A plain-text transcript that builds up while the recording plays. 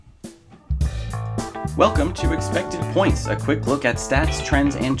Welcome to Expected Points, a quick look at stats,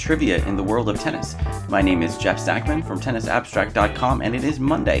 trends, and trivia in the world of tennis. My name is Jeff Stackman from tennisabstract.com, and it is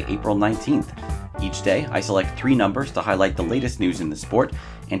Monday, April 19th. Each day, I select 3 numbers to highlight the latest news in the sport,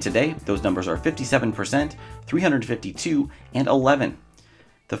 and today, those numbers are 57%, 352, and 11.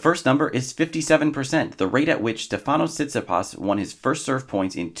 The first number is 57%, the rate at which Stefanos Tsitsipas won his first serve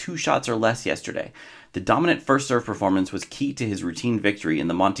points in 2 shots or less yesterday. The dominant first serve performance was key to his routine victory in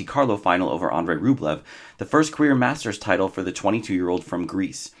the Monte Carlo final over Andrei Rublev, the first career Masters title for the 22-year-old from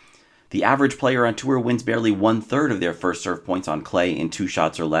Greece. The average player on tour wins barely 1/3 of their first serve points on clay in 2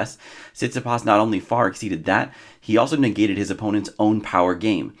 shots or less. Tsitsipas not only far exceeded that, he also negated his opponent's own power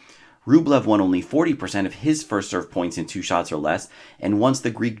game. Rublev won only 40% of his first serve points in 2 shots or less, and once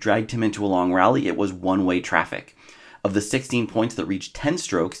the Greek dragged him into a long rally, it was one-way traffic. Of the 16 points that reached 10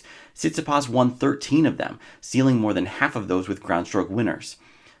 strokes, Tsitsipas won 13 of them, sealing more than half of those with groundstroke winners.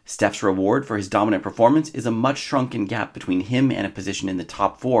 Steph's reward for his dominant performance is a much shrunken gap between him and a position in the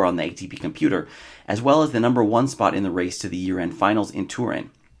top 4 on the ATP computer, as well as the number 1 spot in the race to the year-end finals in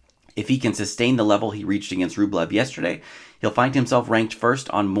Turin. If he can sustain the level he reached against Rublev yesterday, he'll find himself ranked first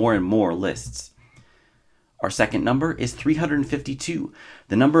on more and more lists. Our second number is 352,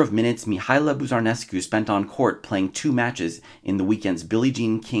 the number of minutes Mihaela Buzarnescu spent on court playing 2 matches in the weekend's Billie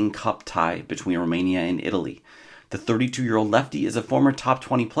Jean King Cup tie between Romania and Italy. The 32-year-old lefty is a former top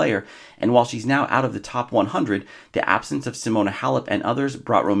 20 player, and while she's now out of the top 100, the absence of Simona Halep and others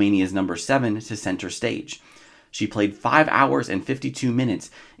brought Romania's number 7 to center stage. She played 5 hours and 52 minutes,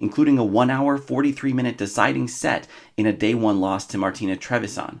 including a 1-hour, 43-minute deciding set in a day 1 loss to Martina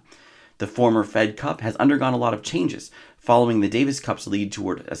Trevisan. The former Fed Cup has undergone a lot of changes, following the Davis Cup's lead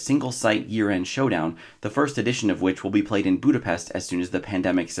toward a single-site year-end showdown, the first edition of which will be played in Budapest as soon as the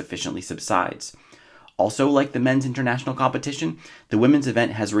pandemic sufficiently subsides. Also, like the men's international competition, the women's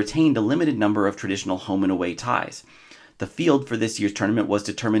event has retained a limited number of traditional home and away ties. The field for this year's tournament was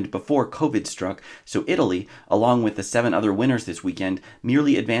determined before COVID struck, so Italy, along with the 7 other winners this weekend,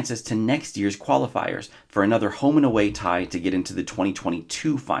 merely advances to next year's qualifiers for another home and away tie to get into the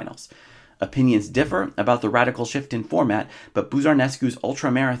 2022 finals. Opinions differ about the radical shift in format, but Buzarnescu's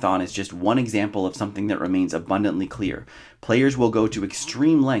ultramarathon is just one example of something that remains abundantly clear. Players will go to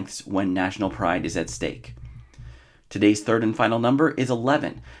extreme lengths when national pride is at stake. Today's third and final number is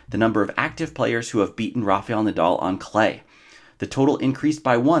 11, the number of active players who have beaten Rafael Nadal on clay. The total increased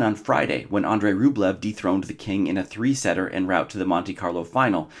by 1 on Friday when Andrei Rublev dethroned the king in a 3-setter en route to the Monte Carlo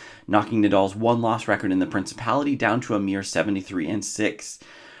final, knocking Nadal's 1-loss record in the Principality down to a mere 73-6.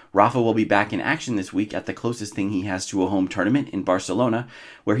 Rafa will be back in action this week at the closest thing he has to a home tournament in Barcelona,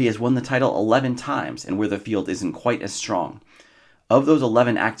 where he has won the title 11 times and where the field isn't quite as strong. Of those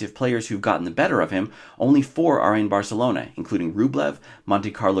 11 active players who've gotten the better of him, only 4 are in Barcelona, including Rublev,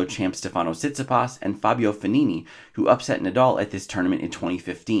 Monte Carlo champ Stefanos Tsitsipas, and Fabio Fognini, who upset Nadal at this tournament in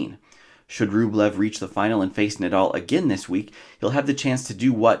 2015. Should Rublev reach the final and face Nadal again this week, he'll have the chance to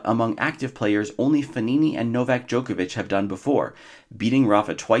do what, among active players, only Fognini and Novak Djokovic have done before, beating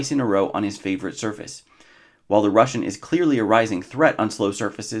Rafa twice in a row on his favorite surface. While the Russian is clearly a rising threat on slow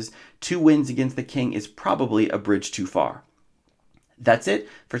surfaces, 2 wins against the king is probably a bridge too far. That's it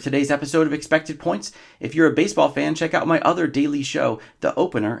for today's episode of Expected Points. If you're a baseball fan, check out my other daily show, The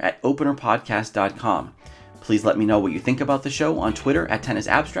Opener, at openerpodcast.com. Please let me know what you think about the show on Twitter at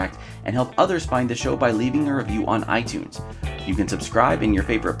tennisabstract and help others find the show by leaving a review on iTunes. You can subscribe in your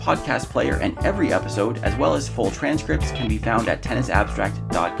favorite podcast player, and every episode, as well as full transcripts, can be found at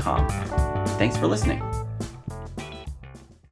tennisabstract.com. Thanks for listening.